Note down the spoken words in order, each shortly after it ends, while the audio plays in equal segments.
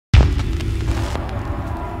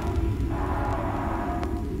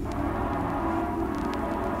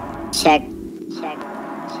check.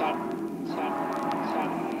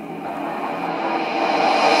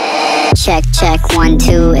 Check, check, 1,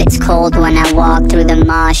 2, it's cold when I walk through the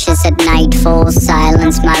marshes at nightfall.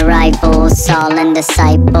 Silence my rivals, all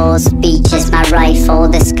disciples. Speech is my rifle,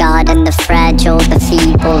 the scarred and the fragile, the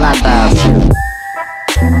feeble above.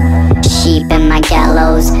 Sheep in my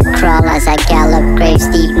gallows, crawl as I gallop. Graves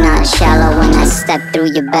deep, not shallow. When I step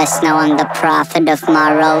through, you best know I'm the prophet of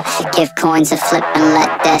morrow. Give coins a flip and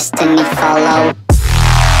let destiny follow.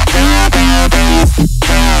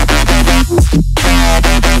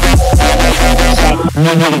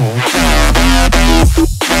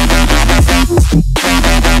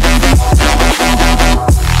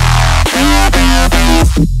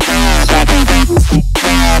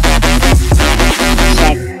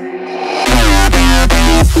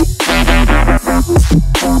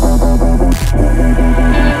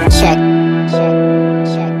 Check.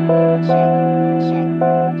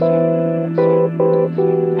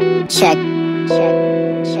 Check.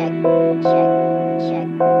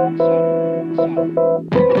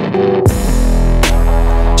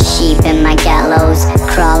 Sheep in my gallows,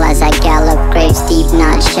 crawl as I gallop. Graves deep,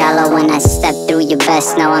 not shallow. When I step through, you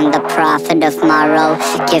best know I'm the prophet of morrow.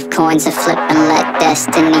 Give coins a flip and let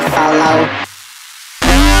destiny follow.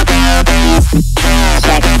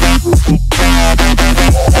 Check.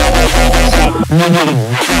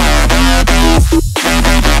 Check.